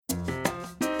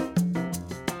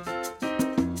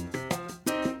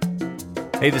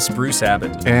Hey, this is Bruce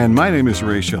Abbott. And my name is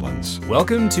Ray Schillens.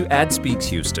 Welcome to Ad Speaks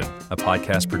Houston, a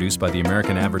podcast produced by the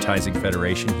American Advertising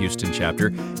Federation Houston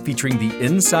chapter, featuring the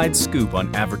inside scoop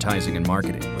on advertising and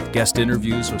marketing, with guest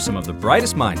interviews with some of the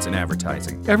brightest minds in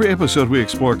advertising. Every episode, we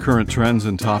explore current trends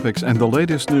and topics and the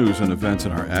latest news and events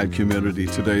in our ad community.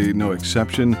 Today, no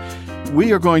exception.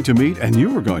 We are going to meet, and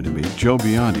you are going to meet, Joe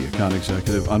Biondi, Account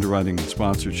Executive, Underwriting and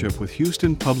Sponsorship with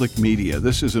Houston Public Media.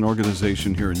 This is an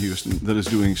organization here in Houston that is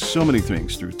doing so many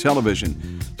things through television,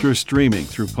 through streaming,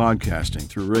 through podcasting,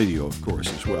 through radio, of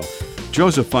course, as well.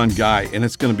 Joe's a fun guy, and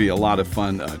it's going to be a lot of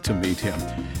fun to meet him.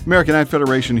 American Ad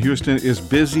Federation Houston is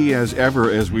busy as ever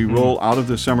as we roll out of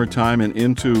the summertime and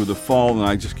into the fall, and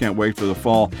I just can't wait for the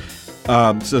fall.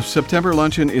 So September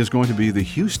luncheon is going to be the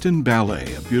Houston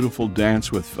Ballet, a beautiful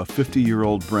dance with a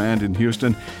 50-year-old brand in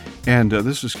Houston. And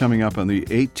this is coming up on the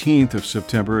 18th of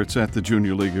September. It's at the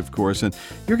Junior League, of course, and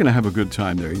you're going to have a good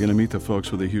time there. You're going to meet the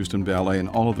folks with the Houston Ballet and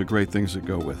all of the great things that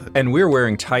go with it. And we're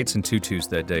wearing tights and tutus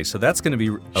that day, so that's going to be...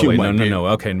 No.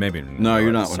 Okay, maybe... No,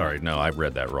 you're not. Sorry, no, I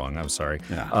read that wrong. I'm sorry.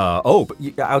 Yeah.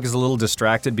 But I was a little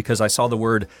distracted because I saw the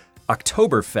word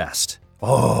Oktoberfest.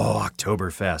 Oh,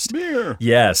 Oktoberfest. Beer.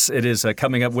 Yes, it is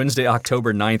coming up Wednesday,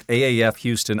 October 9th, AAF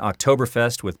Houston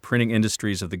Oktoberfest with Printing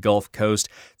Industries of the Gulf Coast.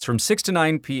 It's from 6 to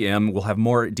 9 p.m. We'll have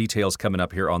more details coming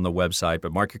up here on the website,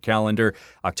 but mark your calendar,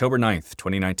 October 9th,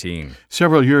 2019.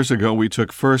 Several years ago, we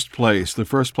took first place, the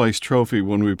first place trophy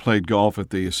when we played golf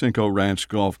at the Cinco Ranch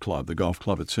Golf Club, the golf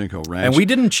club at Cinco Ranch. And we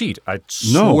didn't cheat. I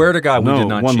swear to God, we did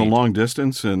not won cheat. The long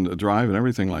distance and a drive and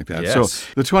everything like that. Yes. So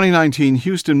the 2019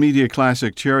 Houston Media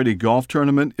Classic Charity Golf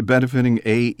Tournament benefiting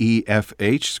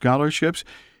AEFH scholarships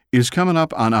is coming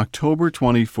up on October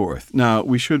 24th. Now,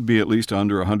 we should be at least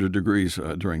under 100 degrees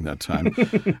during that time.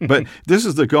 But this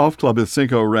is the golf club at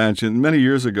Cinco Ranch. And many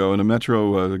years ago in a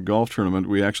Metro golf tournament,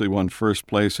 we actually won first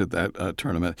place at that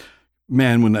tournament.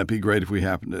 Man, wouldn't that be great if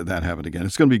that happened again?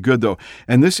 It's going to be good, though.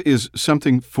 And this is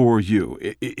something for you.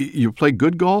 You play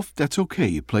good golf, that's okay.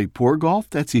 You play poor golf,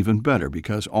 that's even better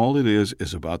because all it is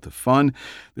about the fun.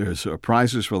 There's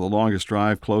prizes for the longest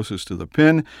drive closest to the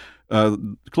pin.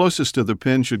 Closest to the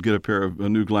pin should get a pair of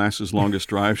new glasses. Longest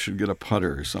drive should get a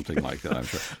putter or something like that, I'm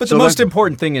sure. But the most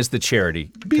important thing is the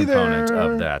charity component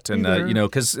of that. And,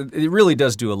 because it really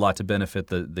does do a lot to benefit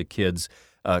the kids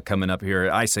coming up here.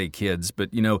 I say kids,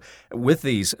 but, with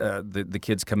these, the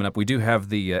kids coming up, we do have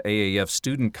the AAF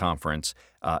Student Conference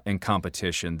and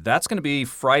competition. That's going to be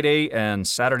Friday and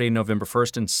Saturday, November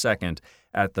 1st and 2nd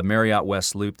at the Marriott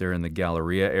West Loop there in the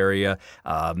Galleria area.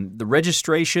 The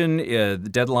registration, the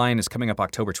deadline is coming up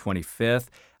October 25th.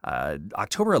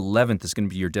 October 11th is going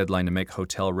to be your deadline to make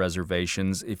hotel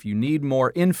reservations. If you need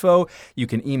more info, you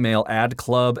can email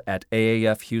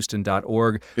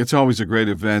adclub@aafhouston.org. It's always a great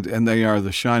event, and they are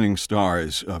the shining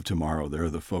stars of tomorrow. They're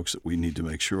the folks that we need to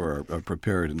make sure are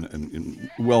prepared and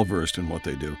well-versed in what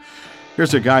they do.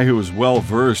 Here's a guy who is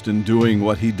well-versed in doing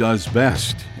what he does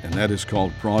best, and that is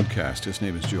called broadcast. His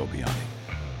name is Joe Biondi.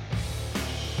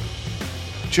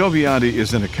 Joe Biondi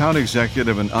is an account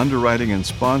executive and underwriting and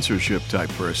sponsorship type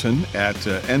person at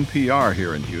NPR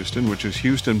here in Houston, which is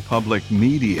Houston Public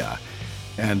Media.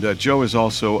 And Joe is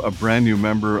also a brand new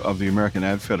member of the American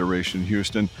Ad Federation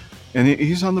Houston. And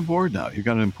he's on the board now. You've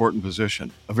got an important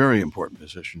position, a very important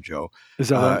position, Joe. Is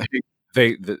that right?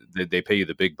 They pay you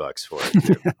the big bucks for it,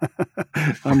 too.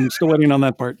 I'm still waiting on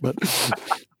that part, but...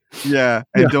 Yeah,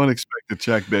 and don't expect a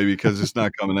check, baby, because it's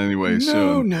not coming anyway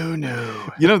soon. No.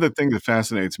 You know, the thing that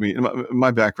fascinates me, my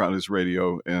background is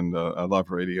radio, and I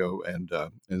love radio, and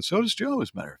so does Joe,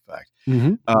 as a matter of fact.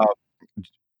 Mm-hmm.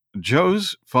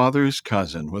 Joe's father's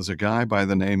cousin was a guy by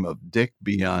the name of Dick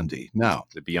Biondi. Now,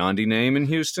 the Biondi name in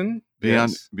Houston?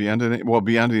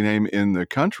 Biondi name in the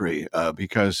country,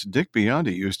 because Dick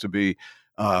Biondi used to be,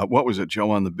 what was it,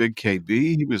 Joe, on the Big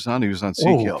KB? He was on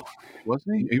Seakill,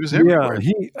 wasn't he? He was everywhere.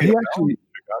 Yeah, he actually...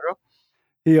 Chicago?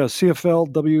 CFL,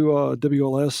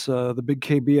 WLS, the Big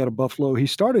KB out of Buffalo. He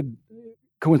started,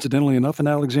 coincidentally enough, in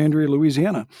Alexandria,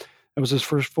 Louisiana. That was his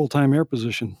first full-time air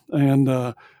position.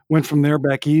 And went from there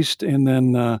back east and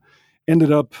then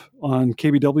ended up on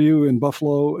KBW in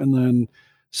Buffalo and then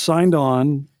signed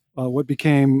on what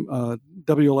became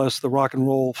WLS, the Rock and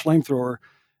Roll Flamethrower.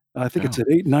 I think it's at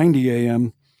 8:90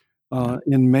 a.m.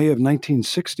 In May of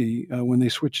 1960 when they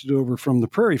switched it over from the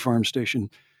Prairie Farm station.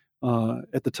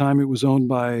 At the time, it was owned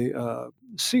by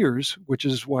Sears, which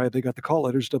is why they got the call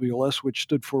letters WLS, which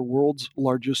stood for World's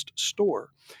Largest Store.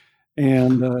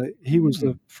 And he was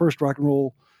the first rock and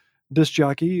roll disc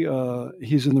jockey.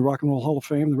 He's in the Rock and Roll Hall of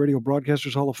Fame, the Radio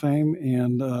Broadcasters Hall of Fame,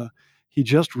 and he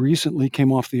just recently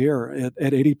came off the air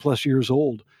at 80 plus years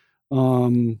old.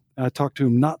 I talked to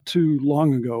him not too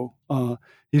long ago.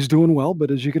 He's doing well,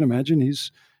 but as you can imagine,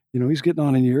 he's getting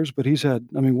on in years. But he's had,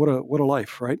 I mean, what a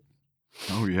life, right?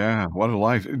 Oh yeah, what a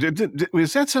life!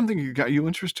 Is that something that got you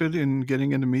interested in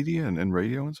getting into media and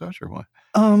radio and such, or what?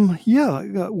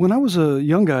 Yeah. When I was a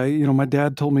young guy, my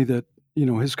dad told me that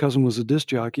his cousin was a disc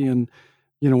jockey, and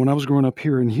when I was growing up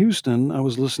here in Houston, I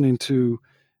was listening to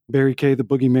Barry Kay, the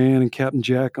Boogeyman, and Captain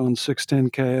Jack on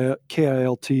 610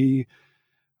 KILT,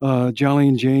 Jolly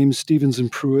and James, Stevens and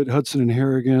Pruitt, Hudson and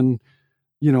Harrigan.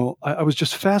 I was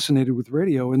just fascinated with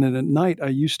radio. And then at night, I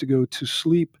used to go to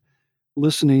sleep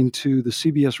listening to the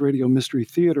CBS Radio Mystery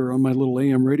Theater on my little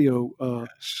AM radio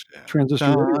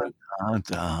transistor radio.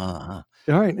 All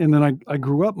right. And then I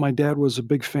grew up. My dad was a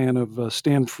big fan of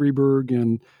Stan Freberg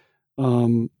and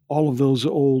all of those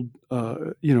old,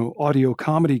 audio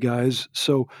comedy guys.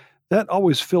 So that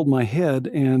always filled my head.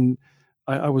 And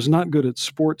I was not good at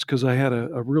sports because I had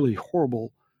a really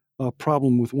horrible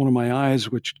problem with one of my eyes,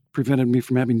 which prevented me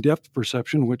from having depth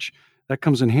perception, which that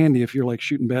comes in handy if you're like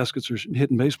shooting baskets or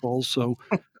hitting baseballs. So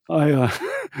I wait a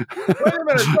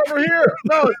minute, it's over here.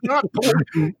 No, it's not.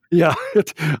 Yeah,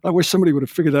 I wish somebody would have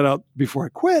figured that out before I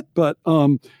quit. But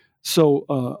so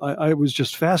I was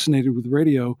just fascinated with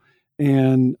radio.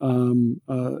 And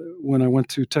when I went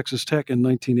to Texas Tech in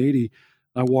 1980,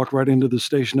 I walked right into the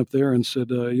station up there and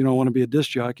said, I want to be a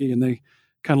disc jockey. And they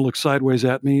kind of looked sideways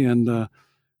at me. And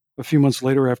a few months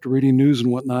later, after reading news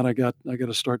and whatnot, I got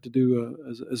to start to do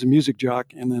as a music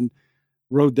jock, and then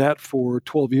rode that for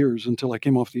 12 years until I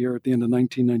came off the air at the end of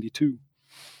 1992.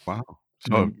 Wow.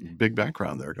 So big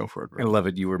background there. Go for it, Rick. I love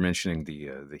it. You were mentioning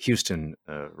the Houston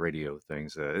radio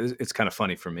things. It's kind of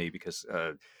funny for me because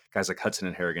guys like Hudson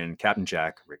and Harrigan, Captain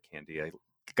Jack, Rick Candy, I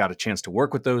got a chance to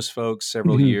work with those folks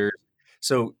several years.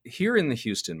 So here in the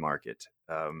Houston market,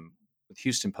 with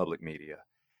Houston Public Media,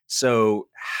 so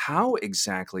how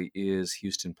exactly is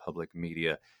Houston Public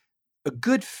Media a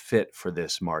good fit for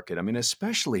this market? I mean,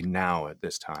 especially now at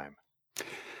this time.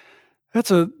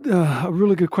 That's a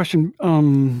really good question.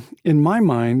 In my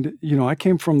mind, I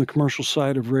came from the commercial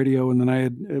side of radio, and then I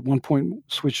had at one point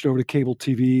switched over to cable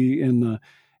TV in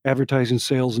advertising,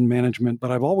 sales, and management.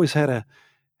 But I've always had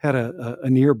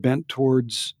an ear bent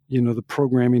towards the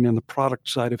programming and the product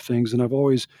side of things, and I've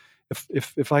always,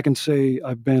 if I can say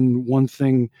I've been one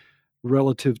thing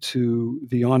relative to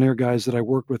the on-air guys that I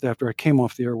worked with after I came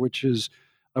off the air, which is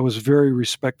I was very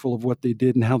respectful of what they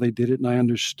did and how they did it, and I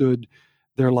understood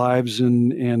their lives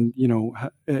and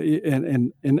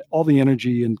all the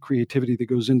energy and creativity that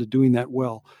goes into doing that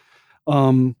well.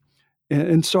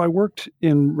 And so I worked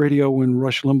in radio when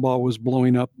Rush Limbaugh was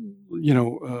blowing up,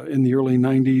 in the early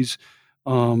 90s.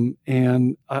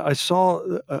 And I saw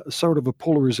a sort of a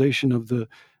polarization of the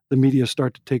media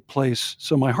start to take place.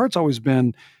 So my heart's always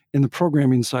been in the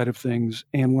programming side of things.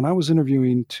 And when I was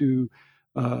interviewing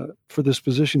for this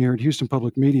position here at Houston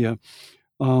Public Media,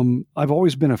 I've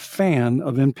always been a fan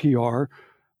of NPR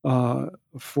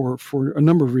for a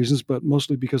number of reasons, but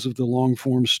mostly because of the long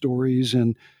form stories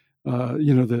and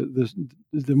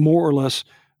the more or less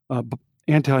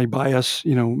anti-bias,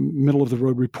 middle of the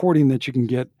road reporting that you can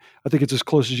get. I think it's as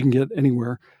close as you can get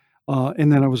anywhere.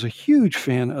 And then I was a huge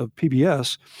fan of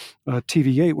PBS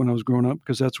TV8 when I was growing up,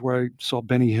 because that's where I saw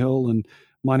Benny Hill and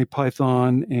Monty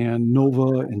Python and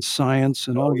Nova and Science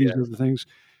and all of these other things.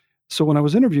 So when I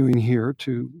was interviewing here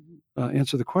to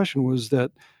answer the question, was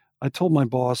that I told my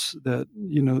boss that,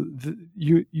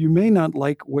 you may not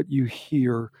like what you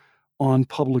hear on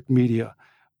public media,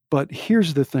 but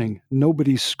here's the thing: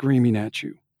 nobody's screaming at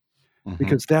you,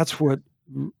 because that's what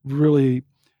really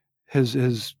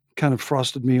has kind of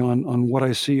frosted me on what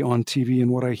I see on TV and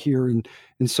what I hear, and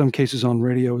in some cases on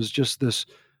radio, is just this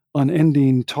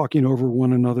unending talking over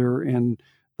one another, and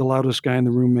the loudest guy in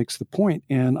the room makes the point.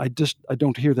 And I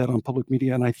don't hear that on public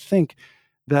media. And I think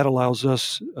that allows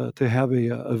us to have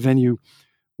a venue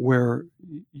where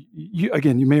you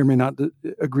may or may not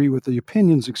agree with the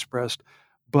opinions expressed,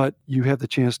 but you have the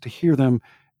chance to hear them,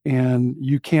 and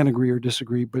you can agree or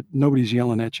disagree, but nobody's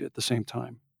yelling at you at the same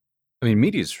time. I mean,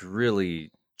 media's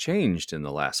really changed in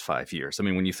the last 5 years. I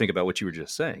mean, when you think about what you were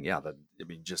just saying,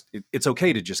 it's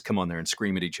okay to just come on there and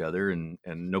scream at each other, and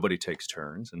nobody takes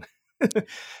turns. And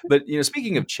but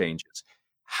speaking of changes,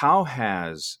 how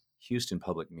has Houston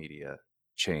Public Media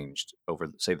changed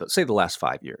over say the last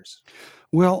 5 years?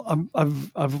 Well,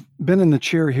 I've been in the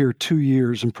chair here 2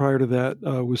 years, and prior to that,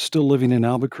 was still living in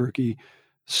Albuquerque.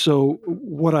 So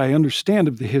what I understand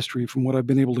of the history, from what I've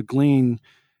been able to glean,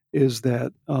 is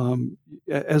that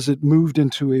as it moved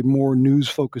into a more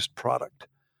news-focused product,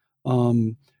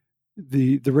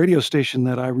 the radio station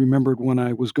that I remembered when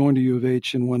I was going to U of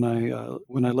H and when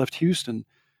I left Houston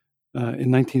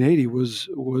in 1980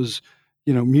 was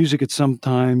music at some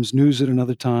times, news at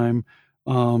another time.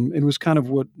 It was kind of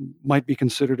what might be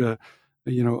considered a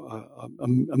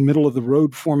middle of the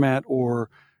road format, or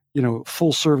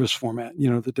full service format.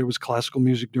 That there was classical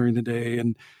music during the day,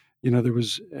 and there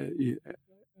was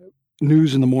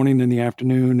news in the morning and the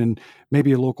afternoon, and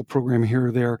maybe a local program here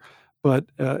or there. But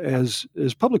as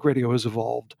public radio has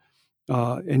evolved,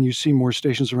 and you see more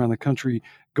stations around the country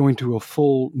going to a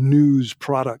full news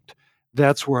product,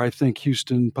 that's where I think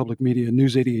Houston Public Media,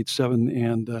 News 88.7,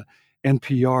 and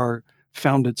NPR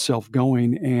found itself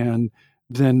going, and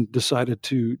then decided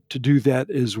to do that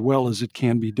as well as it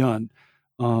can be done.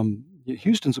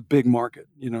 Houston's a big market,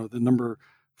 the number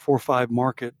 4 or 5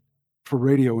 market for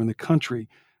radio in the country.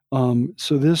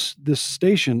 So this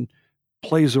station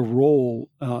plays a role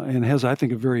and has, I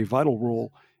think, a very vital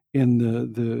role in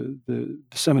the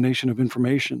dissemination of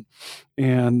information.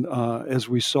 And as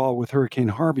we saw with Hurricane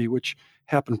Harvey, which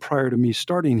happened prior to me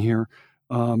starting here,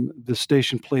 the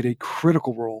station played a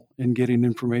critical role in getting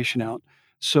information out.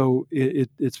 So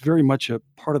it's very much a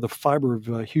part of the fiber of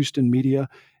Houston media,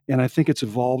 and I think it's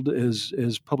evolved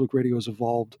as public radio has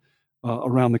evolved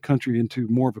around the country into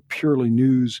more of a purely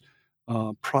news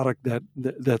product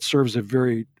that serves a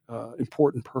very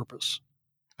important purpose.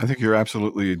 I think you're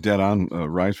absolutely dead on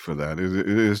right for that. It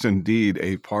is indeed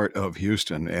a part of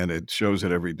Houston, and it shows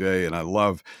it every day. And I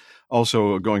love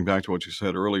also going back to what you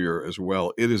said earlier as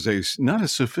well. It is not a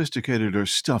sophisticated or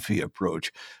stuffy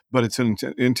approach, but it's an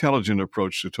intelligent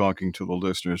approach to talking to the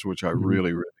listeners, which I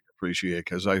really, really appreciate,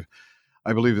 because I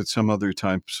believe that some other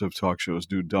types of talk shows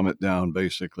do dumb it down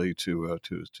basically to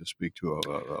speak to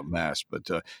a mass. But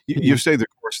you stay the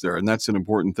course there, and that's an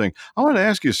important thing. I want to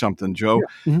ask you something, Joe.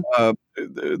 Yeah.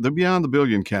 The Beyond the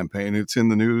Billion campaign, it's in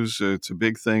the news. It's a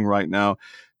big thing right now.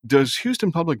 Does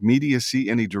Houston Public Media see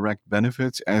any direct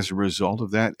benefits as a result of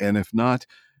that? And if not,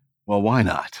 well, why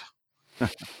not?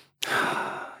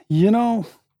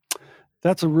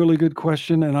 That's a really good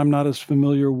question, and I'm not as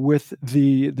familiar with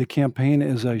the campaign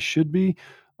as I should be.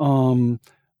 I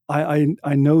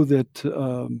know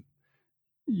that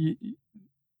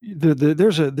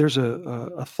there's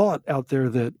a thought out there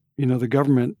that the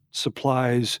government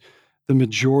supplies the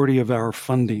majority of our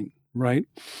funding, right?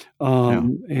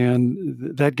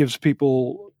 And that gives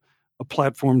people a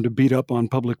platform to beat up on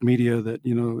public media that,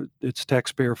 it's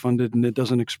taxpayer funded and it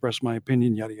doesn't express my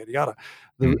opinion, yada, yada, yada.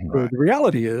 The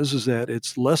reality is that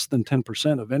it's less than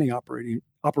 10% of any operating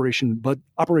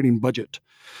budget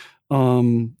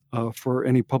for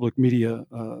any public media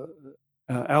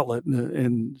outlet,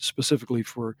 and specifically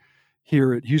for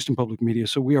here at Houston Public Media.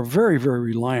 So we are very, very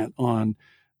reliant on,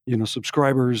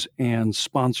 subscribers and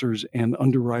sponsors and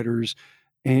underwriters.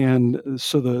 And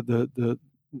so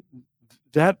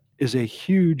that is a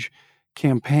huge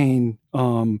campaign.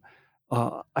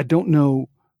 I don't know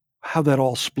how that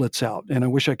all splits out, and I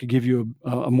wish I could give you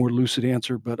a more lucid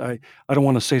answer, but I don't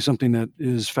want to say something that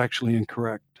is factually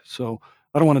incorrect. So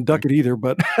I don't want to duck it either,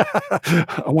 but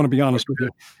I want to be honest with you.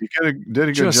 You did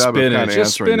a good job of kind of answering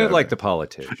Just spin it that. like the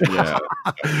politician. Yeah.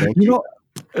 Well,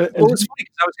 it's funny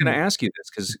because I was going to ask you this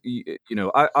because,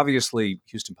 obviously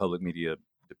Houston Public Media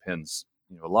depends,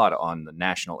 a lot on the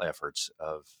national efforts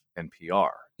of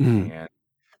NPR. And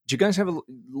do you guys have a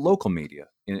local media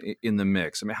in the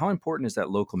mix? I mean, how important is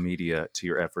that local media to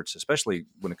your efforts, especially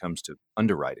when it comes to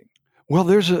underwriting? Well,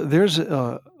 there's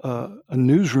a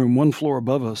newsroom 1 floor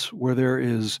above us where there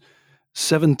is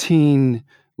 17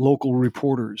 local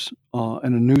reporters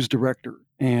and a news director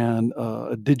and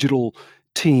a digital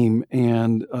team.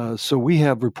 And so we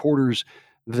have reporters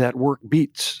that work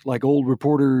beats like old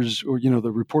reporters, or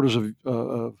the reporters of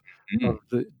the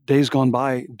days gone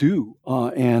by do,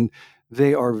 and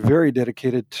they are very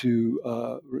dedicated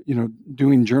to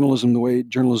doing journalism the way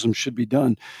journalism should be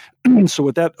done. So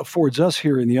what that affords us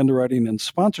here in the underwriting and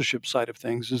sponsorship side of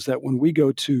things is that when we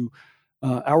go to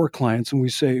our clients and we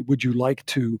say, would you like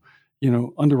to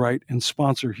underwrite and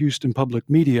sponsor Houston Public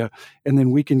Media, and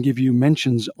then we can give you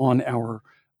mentions on our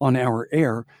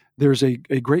air, there's a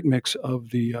great mix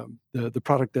of the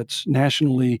product that's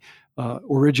nationally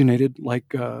originated,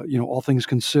 like All Things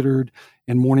Considered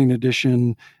and Morning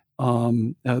Edition,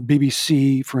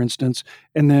 BBC, for instance,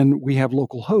 and then we have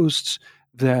local hosts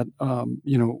that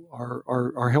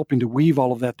are helping to weave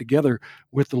all of that together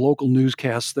with the local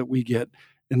newscasts that we get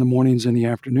in the mornings and the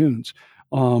afternoons,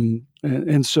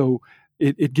 and so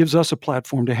it gives us a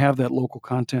platform to have that local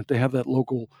content, to have that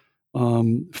local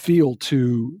feel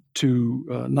to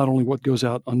not only what goes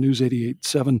out on News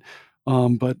 88.7,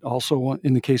 but also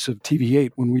in the case of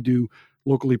TV8 when we do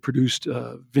locally produced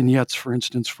vignettes, for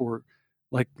instance, for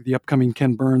like the upcoming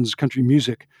Ken Burns country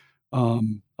music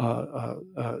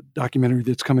documentary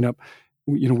that's coming up.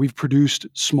 We've produced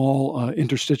small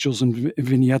interstitials and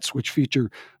vignettes which feature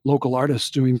local artists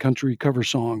doing country cover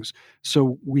songs.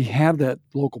 So we have that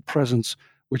local presence,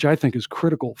 which I think is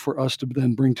critical for us to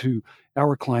then bring to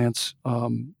our clients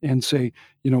and say,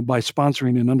 by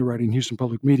sponsoring and underwriting Houston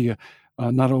Public Media,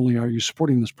 not only are you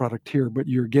supporting this product here, but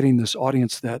you're getting this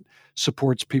audience that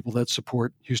supports people that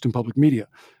support Houston Public Media.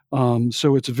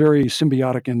 So it's a very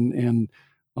symbiotic and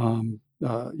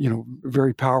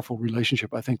very powerful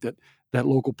relationship. I think that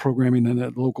local programming and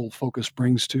that local focus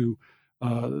brings to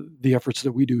the efforts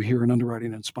that we do here in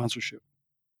underwriting and sponsorship.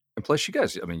 And plus, you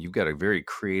guys, you've got a very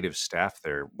creative staff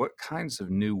there. What kinds of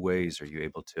new ways are you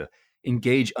able to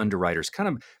engage underwriters kind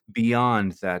of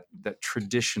beyond that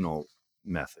traditional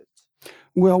method?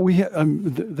 Well,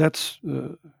 that's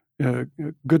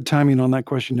good timing on that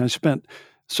question. I spent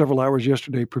several hours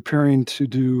yesterday preparing to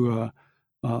do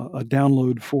a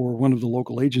download for one of the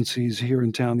local agencies here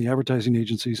in town, the advertising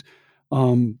agencies.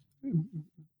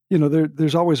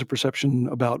 There's always a perception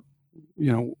about,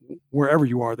 wherever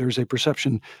you are, there's a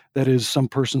perception that is some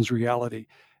person's reality.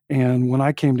 And when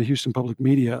I came to Houston Public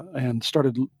Media and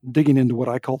started digging into what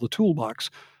I call the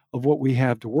toolbox of what we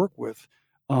have to work with,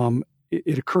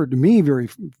 it occurred to me very,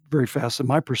 very fast that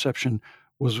my perception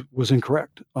was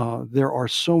incorrect. There are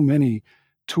so many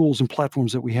tools and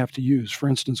platforms that we have to use. For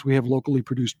instance, we have locally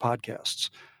produced podcasts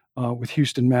with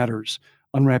Houston Matters,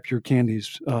 Unwrap Your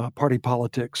Candies, Party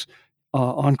Politics,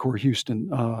 Encore Houston,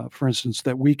 for instance,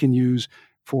 that we can use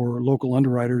for local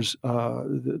underwriters.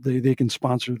 They can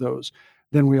sponsor those.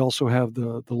 Then we also have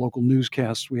the local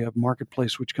newscasts. We have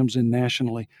Marketplace, which comes in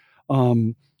nationally.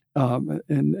 And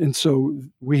so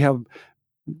we have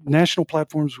national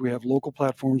platforms, we have local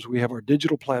platforms, we have our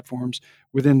digital platforms.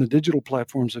 Within the digital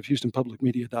platforms of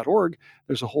HoustonPublicMedia.org,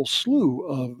 there's a whole slew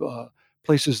of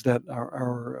places that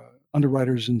our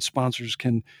underwriters and sponsors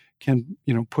can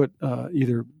put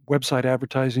either website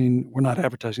advertising. We're not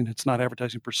advertising; it's not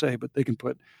advertising per se, but they can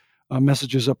put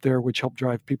messages up there which help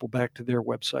drive people back to their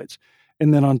websites.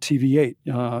 And then on TV8,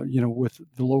 with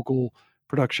the local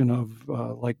production of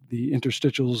like the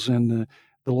interstitials and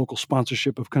the local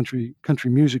sponsorship of country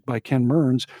music by Ken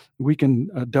Burns, we can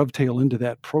dovetail into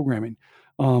that programming.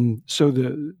 So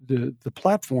the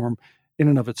platform in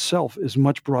and of itself is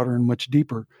much broader and much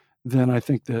deeper than I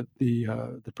think that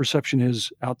the perception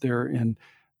is out there in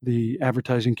the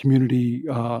advertising community.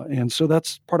 And so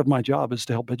that's part of my job, is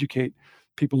to help educate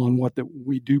people on what that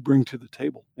we do bring to the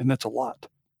table, and that's a lot.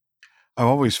 I've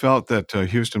always felt that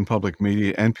Houston Public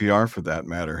Media, NPR for that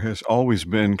matter, has always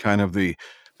been kind of the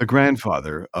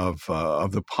grandfather of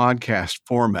the podcast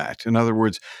format. In other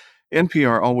words,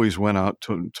 NPR always went out,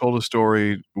 told a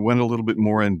story, went a little bit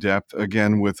more in depth,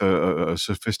 again with a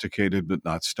sophisticated but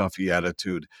not stuffy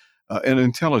attitude, an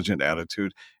intelligent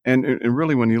attitude. And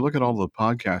really, when you look at all the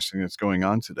podcasting that's going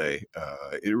on today,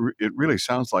 it really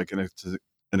sounds like an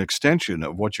extension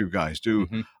of what you guys do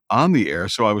on the air.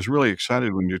 So I was really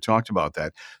excited when you talked about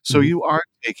that. So you are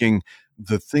taking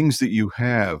the things that you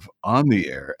have on the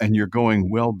air and you're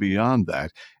going well beyond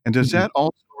that. And does that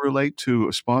also relate to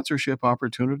sponsorship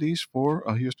opportunities for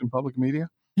Houston Public Media?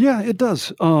 Yeah, it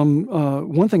does.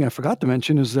 One thing I forgot to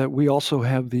mention is that we also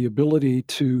have the ability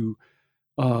to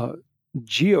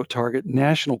geo-target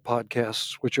national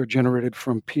podcasts, which are generated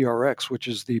from PRX, which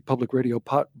is the public radio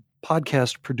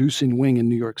podcast producing wing in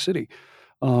New York City.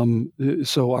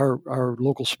 So our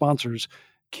local sponsors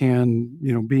can,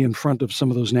 be in front of some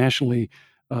of those nationally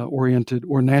oriented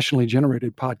or nationally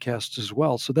generated podcasts as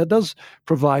well. So that does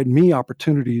provide me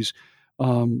opportunities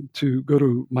to go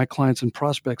to my clients and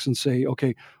prospects and say,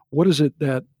 okay, what is it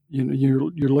that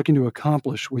you're looking to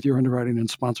accomplish with your underwriting and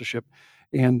sponsorship,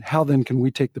 and how then can we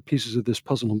take the pieces of this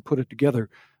puzzle and put it together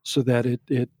so that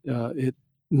it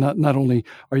not only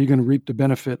are you going to reap the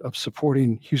benefit of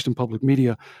supporting Houston Public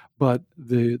Media, but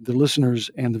the listeners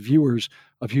and the viewers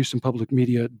of Houston Public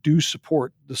Media do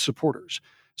support the supporters.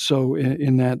 So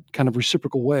in that kind of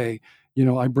reciprocal way,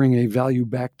 I bring a value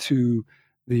back to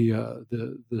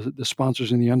the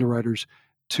sponsors and the underwriters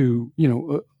to,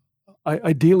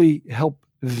 ideally help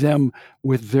them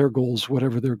with their goals,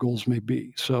 whatever their goals may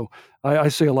be. So I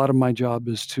say a lot of my job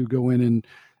is to go in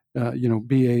and,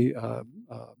 be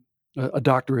a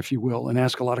doctor, if you will, and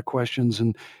ask a lot of questions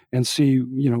and see,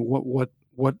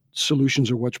 what solutions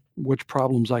or which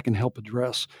problems I can help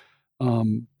address.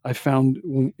 I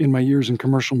found in my years in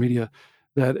commercial media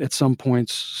that at some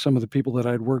points, some of the people that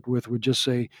I'd worked with would just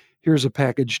say, here's a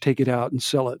package, take it out and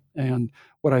sell it. And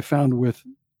what I found with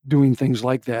doing things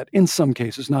like that, in some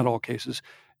cases, not all cases,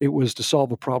 it was to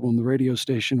solve a problem the radio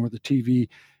station or the TV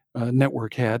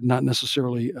network had, not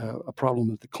necessarily a problem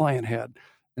that the client had.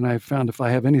 And I found if I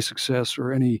have any success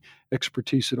or any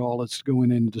expertise at all, it's to go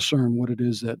in and discern what it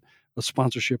is that a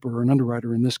sponsorship or an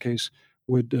underwriter in this case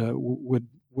would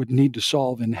need to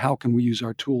solve, and how can we use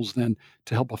our tools then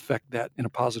to help affect that in a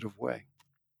positive way.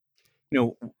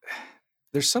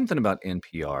 There's something about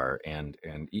NPR and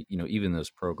even the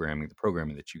programming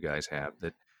that you guys have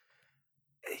that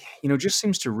just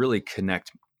seems to really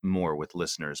connect more with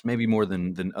listeners, maybe more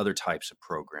than other types of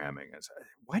programming.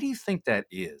 Why do you think that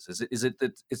is? Is it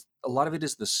that a lot of it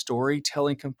is the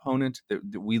storytelling component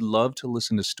that we love to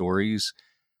listen to stories?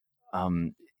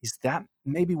 Is that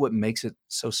maybe what makes it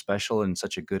so special and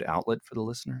such a good outlet for the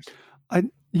listeners? I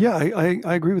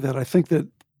agree with that. I think that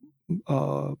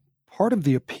part of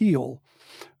the appeal,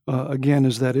 again,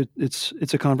 is that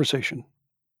it's a conversation.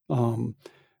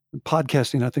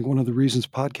 Podcasting, I think one of the reasons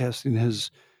podcasting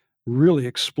has really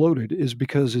exploded is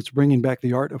because it's bringing back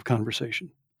the art of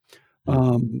conversation.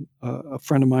 A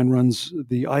friend of mine runs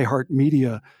the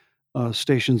iHeartMedia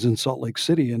stations in Salt Lake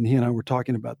City, and he and I were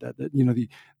talking about that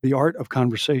the art of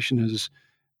conversation is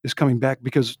coming back,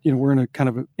 because we're in a kind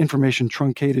of information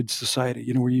truncated society,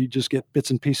 where you just get bits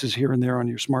and pieces here and there on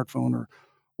your smartphone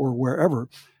or wherever,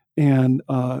 and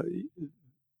the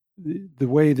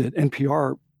way that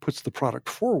NPR puts the product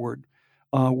forward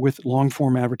with long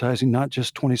form advertising, not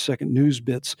just 20-second news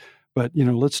bits, but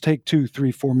let's take 2,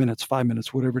 3, 4 minutes, 5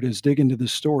 minutes, whatever it is, dig into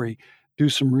this story, do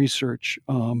some research,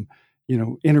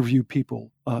 interview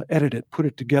people, edit it, put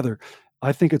it together.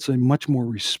 I think it's a much more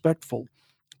respectful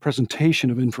presentation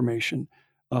of information,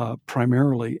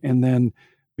 primarily, and then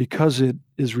because it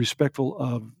is respectful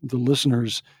of the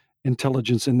listener's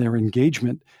intelligence and their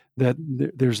engagement, that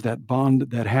there's that bond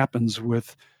that happens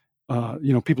with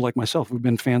people like myself who've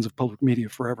been fans of public media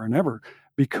forever and ever,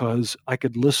 because I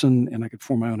could listen and I could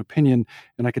form my own opinion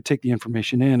and I could take the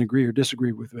information in, agree or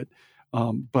disagree with it.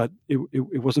 But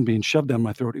it wasn't being shoved down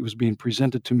my throat. It was being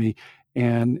presented to me,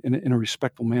 and in a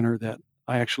respectful manner that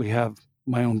I actually have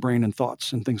my own brain and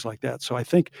thoughts and things like that. So I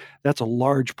think that's a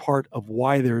large part of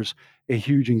why there's a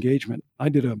huge engagement. I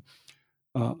did a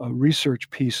research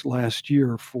piece last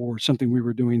year for something we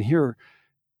were doing here,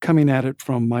 coming at it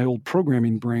from my old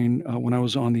programming brain when I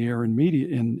was on the air in media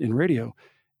in radio,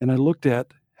 and I looked at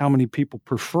how many people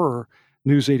prefer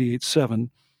News 88.7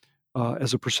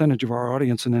 as a percentage of our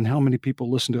audience, and then how many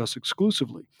people listen to us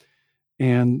exclusively.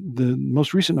 And the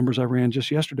most recent numbers I ran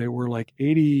just yesterday were like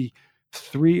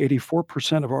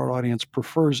 84% of our audience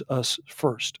prefers us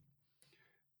first.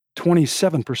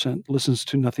 27% listens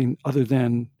to nothing other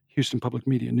than Houston Public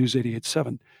Media, News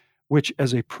 88.7, which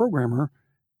as a programmer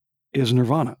is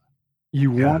nirvana.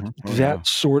 You want that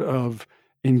sort of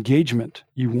engagement.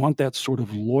 You want that sort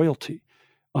of loyalty.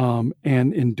 And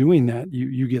in doing that,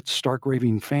 you get stark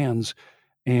raving fans,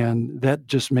 and that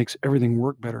just makes everything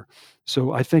work better.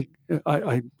 So I think,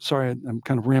 sorry, I'm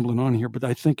kind of rambling on here, but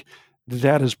I think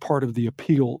that is part of the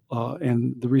appeal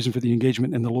and the reason for the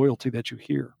engagement and the loyalty that you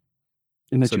hear.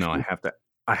 And that so now I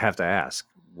have to ask,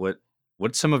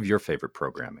 what's some of your favorite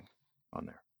programming on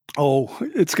there? Oh,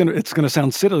 it's gonna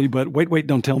sound silly, but wait,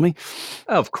 don't tell me.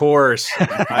 Of course.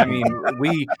 I mean,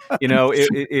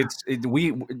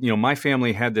 my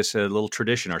family had this little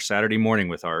tradition, our Saturday morning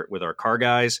with our car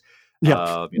guys.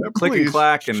 Yeah, click and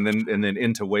clack, and then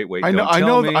into wait. I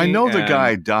know the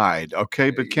guy died. Okay,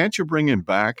 but can't you bring him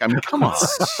back? I mean, come on,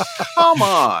 come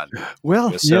on.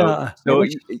 Well,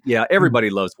 everybody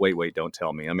loves wait, don't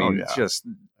tell me. I mean,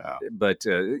 But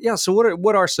So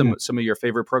what are some of your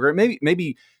favorite programs?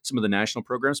 Maybe some of the national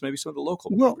programs, maybe some of the local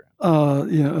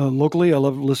programs. Locally, I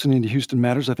love listening to Houston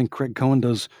Matters. I think Craig Cohen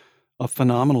does a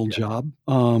phenomenal job.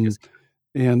 And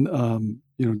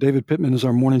David Pittman is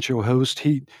our morning show host.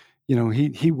 He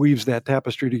weaves that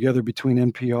tapestry together between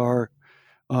NPR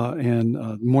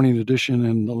and Morning Edition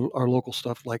and our local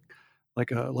stuff like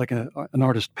an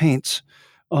artist paints.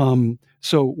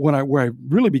 So where I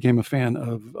really became a fan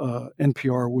of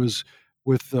NPR was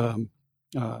with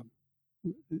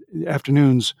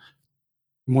afternoons,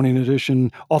 Morning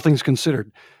Edition, All Things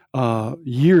Considered.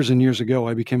 Years and years ago,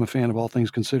 I became a fan of All Things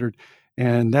Considered,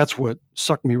 and that's what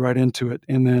sucked me right into it.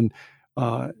 And then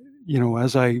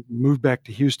as I moved back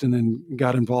to Houston and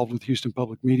got involved with Houston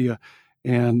Public Media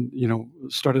and,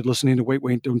 started listening to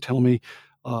Wait, Don't Tell Me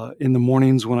in the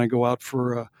mornings when I go out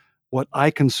for what I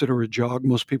consider a jog.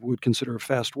 Most people would consider a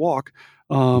fast walk.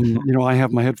 I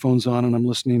have my headphones on and I'm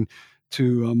listening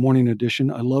to Morning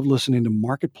Edition. I love listening to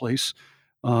Marketplace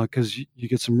because you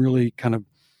get some really kind of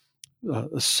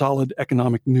solid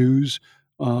economic news,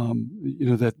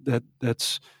 that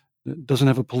doesn't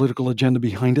have a political agenda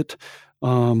behind it.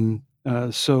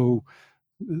 So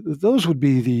those would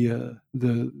be the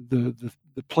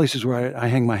places where I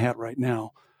hang my hat right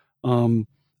now.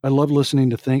 I love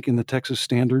listening to Think and the Texas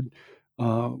Standard,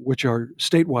 which are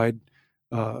statewide,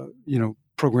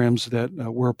 programs that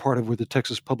we're a part of with the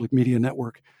Texas Public Media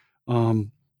Network.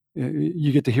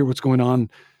 You get to hear what's going on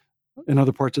in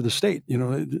other parts of the state.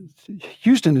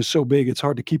 Houston is so big; it's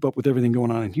hard to keep up with everything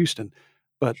going on in Houston.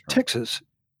 But Texas,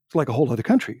 it's like a whole other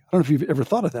country. I don't know if you've ever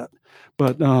thought of that,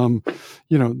 but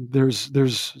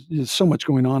there's so much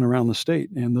going on around the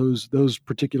state, and those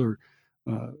particular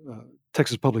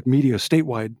Texas Public Media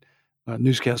statewide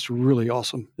newscasts are really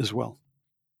awesome as well.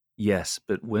 Yes,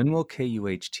 but when will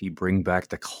KUHT bring back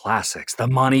the classics, the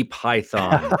Monty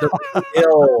Python, the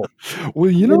Bill?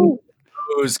 Well,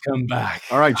 those come back.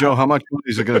 All right, Joe, how much money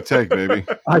is it going to take, baby?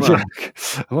 Here's the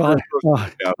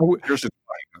thing,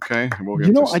 okay? We'll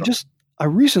get I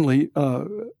recently,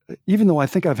 even though I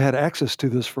think I've had access to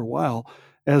this for a while,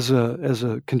 as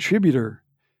a contributor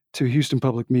to Houston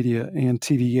Public Media and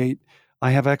TV8, I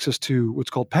have access to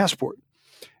what's called Passport.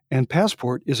 And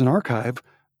Passport is an archive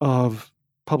of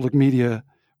public media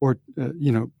or,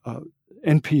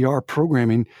 NPR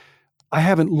programming. I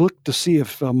haven't looked to see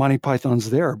if Monty Python's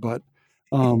there, but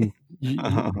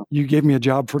you gave me a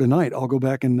job for tonight. I'll go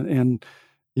back and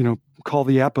call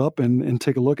the app up and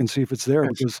take a look and see if it's there.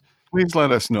 Because please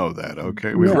let us know that,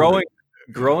 okay?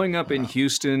 Growing up in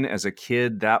Houston as a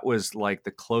kid, that was like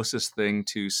the closest thing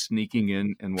to sneaking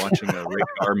in and watching a rated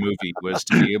R movie was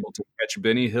to be able to catch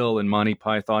Benny Hill and Monty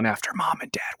Python after Mom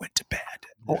and Dad went to bed.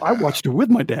 Oh, I watched it with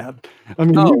my dad. I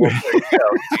mean, he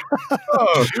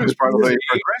was part of the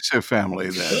progressive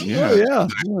family then. Yeah.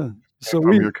 Yeah. So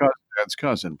your dad's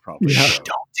cousin, probably. Yeah.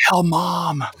 Don't tell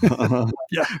Mom.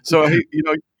 Yeah. So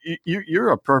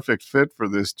you're a perfect fit for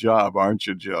this job, aren't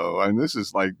you, Joe? I mean, this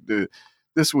is like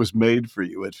this was made for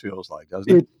you. It feels like,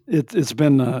 doesn't it? It's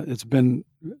been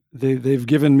they've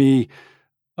given me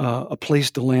a place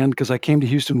to land because I came to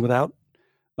Houston without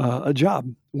a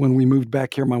job when we moved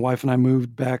back here. My wife and I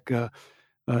moved back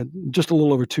just a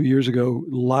little over 2 years ago.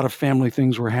 A lot of family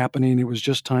things were happening. It was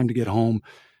just time to get home.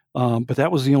 But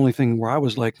that was the only thing where I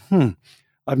was like,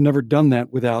 I've never done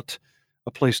that without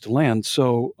a place to land.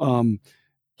 So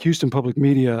Houston Public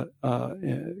Media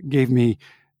gave me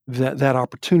that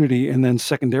opportunity. And then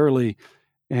secondarily,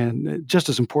 and just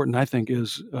as important, I think,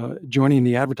 is joining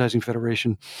the Advertising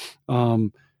Federation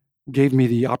gave me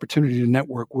the opportunity to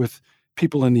network with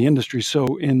people in the industry.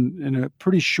 So in a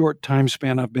pretty short time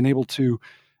span, I've been able to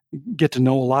get to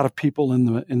know a lot of people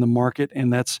in the market,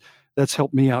 and that's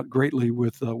helped me out greatly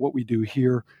with what we do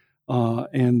here,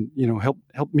 and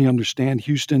help me understand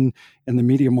Houston and the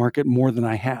media market more than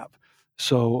I have.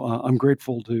 So I'm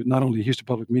grateful to not only Houston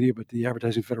Public Media but the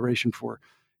Advertising Federation for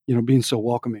being so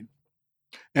welcoming.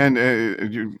 And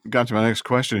you got to my next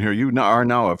question here. You are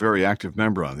now a very active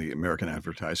member on the American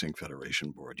Advertising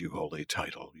Federation Board. You hold a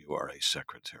title. You are a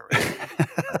secretary.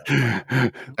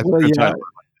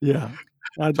 Yeah.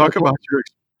 Talk about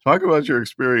your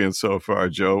experience so far,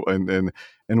 Joe, and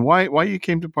why you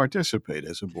came to participate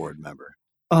as a board member.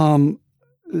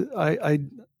 I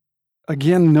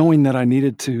again, knowing that I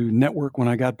needed to network when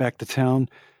I got back to town,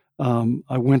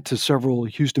 I went to several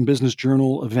Houston Business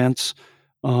Journal events.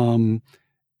 And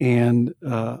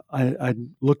I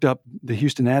looked up the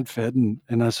Houston Ad Fed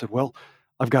and I said, well,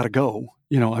 I've got to go.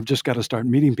 I've just got to start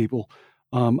meeting people.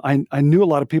 I knew a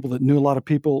lot of people that knew a lot of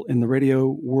people in the radio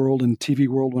world and TV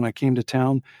world when I came to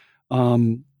town.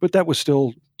 But that was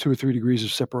still 2 or 3 degrees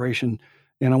of separation.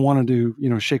 And I wanted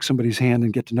to, shake somebody's hand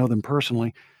and get to know them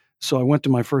personally. So I went to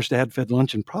my first Ad Fed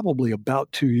luncheon probably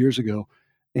about 2 years ago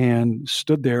and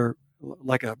stood there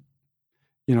like a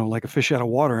fish out of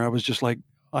water. I was just like,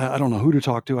 I don't know who to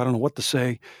talk to. I don't know what to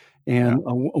say. And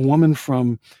a woman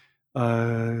from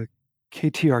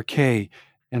KTRK,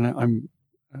 and I'm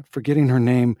forgetting her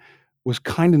name, was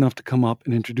kind enough to come up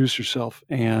and introduce herself.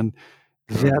 And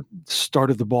that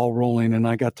started the ball rolling. And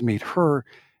I got to meet her.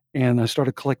 And I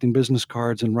started collecting business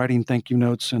cards and writing thank you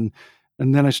notes. And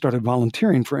then I started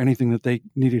volunteering for anything that they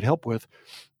needed help with.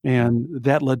 And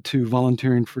that led to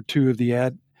volunteering for 2 of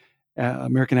the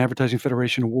American Advertising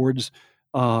Federation Awards.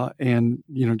 And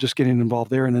just getting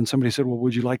involved there. And then somebody said, well,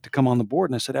 would you like to come on the board?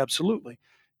 And I said, absolutely.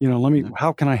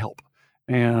 How can I help?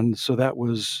 And so that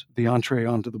was the entree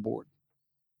onto the board.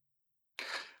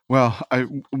 Well,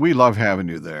 we love having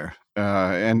you there.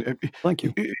 And thank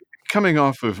you. Coming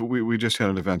off of, we just had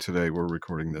an event today. We're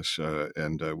recording this,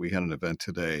 and we had an event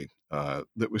today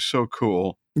that was so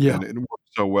cool. Yeah. And it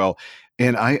worked so well.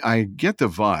 And I get the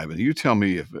vibe, and you tell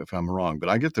me if I'm wrong, but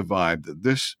I get the vibe that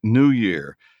this new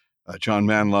year, John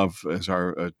Manlove as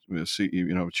our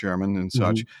CEO, chairman and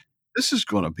such. Mm-hmm. This is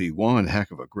going to be one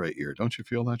heck of a great year. Don't you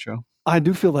feel that, Joe? I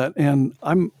do feel that. And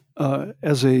I'm,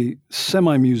 as a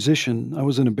semi-musician, I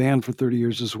was in a band for 30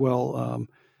 years as well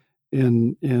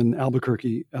in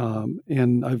Albuquerque.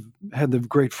 And I've had the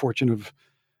great fortune of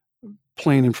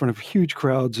playing in front of huge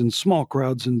crowds and small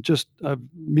crowds. And just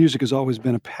music has always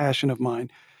been a passion of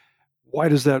mine. Why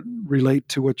does that relate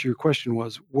to what your question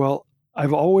was? Well,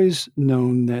 I've always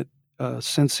known that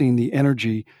sensing the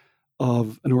energy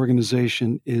of an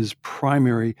organization is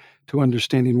primary to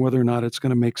understanding whether or not it's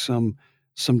going to make some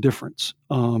difference.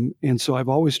 And so I've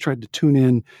always tried to tune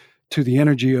in to the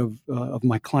energy of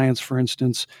my clients, for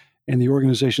instance, and the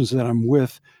organizations that I'm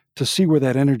with to see where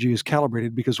that energy is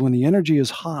calibrated. Because when the energy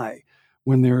is high,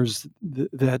 when there's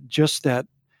that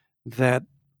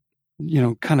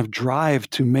kind of drive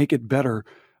to make it better,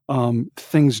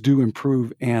 things do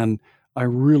improve. And I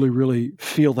really, really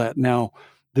feel that now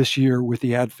this year with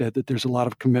the AdFed, that there's a lot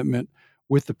of commitment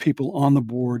with the people on the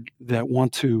board that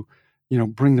want to,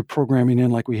 bring the programming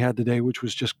in like we had today, which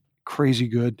was just crazy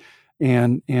good,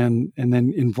 and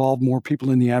then involve more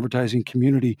people in the advertising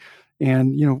community,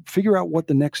 and figure out what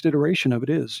the next iteration of it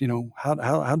is.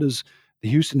 How does the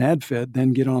Houston AdFed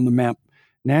then get on the map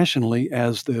nationally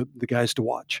as the guys to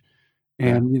watch?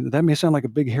 And that may sound like a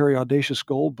big, hairy, audacious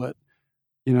goal, but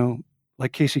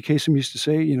like Casey Kasem used to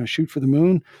say, shoot for the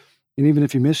moon. And even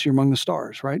if you miss, you're among the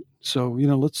stars, right? So,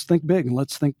 let's think big and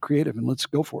let's think creative and let's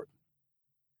go for it.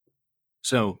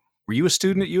 So, were you a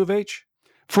student at U of H?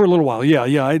 For a little while,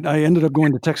 yeah. I ended up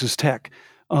going to Texas Tech.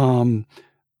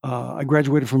 I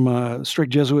graduated from straight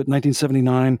Jesuit in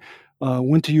 1979,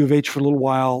 went to U of H for a little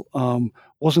while.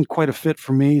 Wasn't quite a fit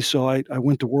for me, so I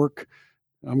went to work.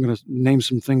 I'm going to name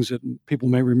some things that people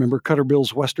may remember. Cutter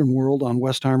Bill's Western World on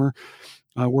Westheimer.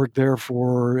 I worked there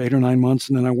for 8 or 9 months,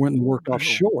 and then I went and worked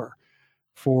offshore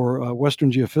for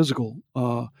Western Geophysical,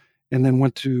 and then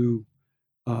went to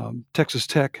Texas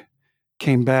Tech,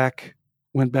 came back,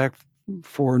 went back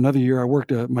for another year. I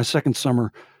worked my second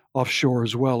summer offshore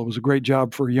as well. It was a great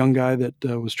job for a young guy that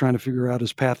was trying to figure out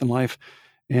his path in life.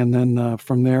 And then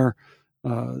from there,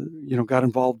 got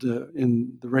involved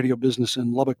in the radio business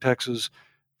in Lubbock, Texas.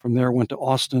 From there, went to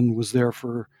Austin, was there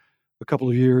for a couple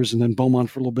of years, and then Beaumont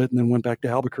for a little bit, and then went back to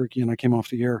Albuquerque, and I came off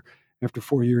the air after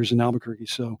 4 years in Albuquerque.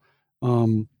 So,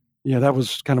 that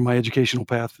was kind of my educational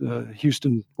path,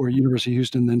 Houston, or University of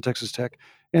Houston, then Texas Tech.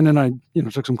 And then I,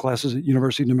 took some classes at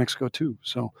University of New Mexico too.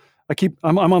 So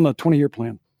I'm on the 20-year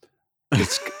plan.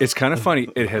 It's kind of funny.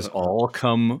 It has all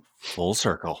come full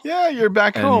circle. Yeah, you're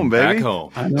back home, baby. Back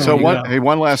home. So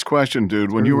one last question,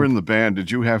 dude. When you were in the band, did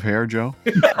you have hair, Joe?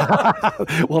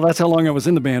 Well, that's how long I was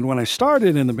in the band. When I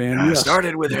started in the band, I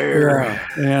started with hair.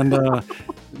 Yeah. And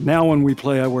now when we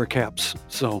play, I wear caps.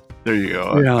 So there you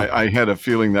go. Yeah. I had a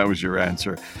feeling that was your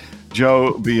answer.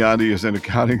 Joe Biondi is an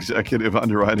account executive,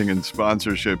 underwriting and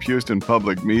sponsorship, Houston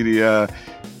Public Media.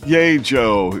 Yay,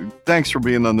 Joe. Thanks for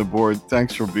being on the board.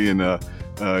 Thanks for being here at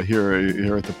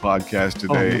the podcast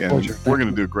today. And we're going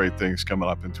to do great things coming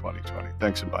up in 2020.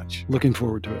 Thanks a bunch. Looking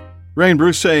forward to it. Ray and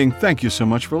Bruce saying thank you so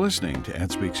much for listening to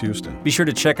Ad Speaks Houston. Be sure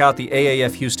to check out the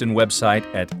AAF Houston website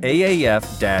at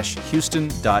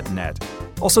aaf-houston.net.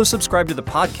 Also, subscribe to the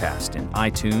podcast in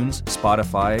iTunes,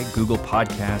 Spotify, Google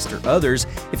Podcast, or others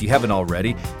if you haven't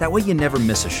already. That way you never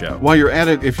miss a show. While you're at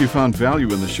it, if you found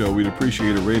value in the show, we'd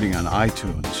appreciate a rating on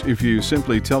iTunes. If you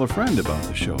simply tell a friend about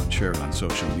the show and share it on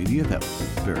social media, that would be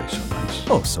very so nice.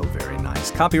 Oh, so very nice.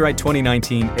 Copyright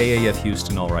 2019, AAF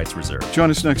Houston, all rights reserved.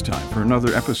 Join us next time for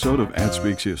another episode of Ad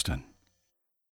Speaks Houston.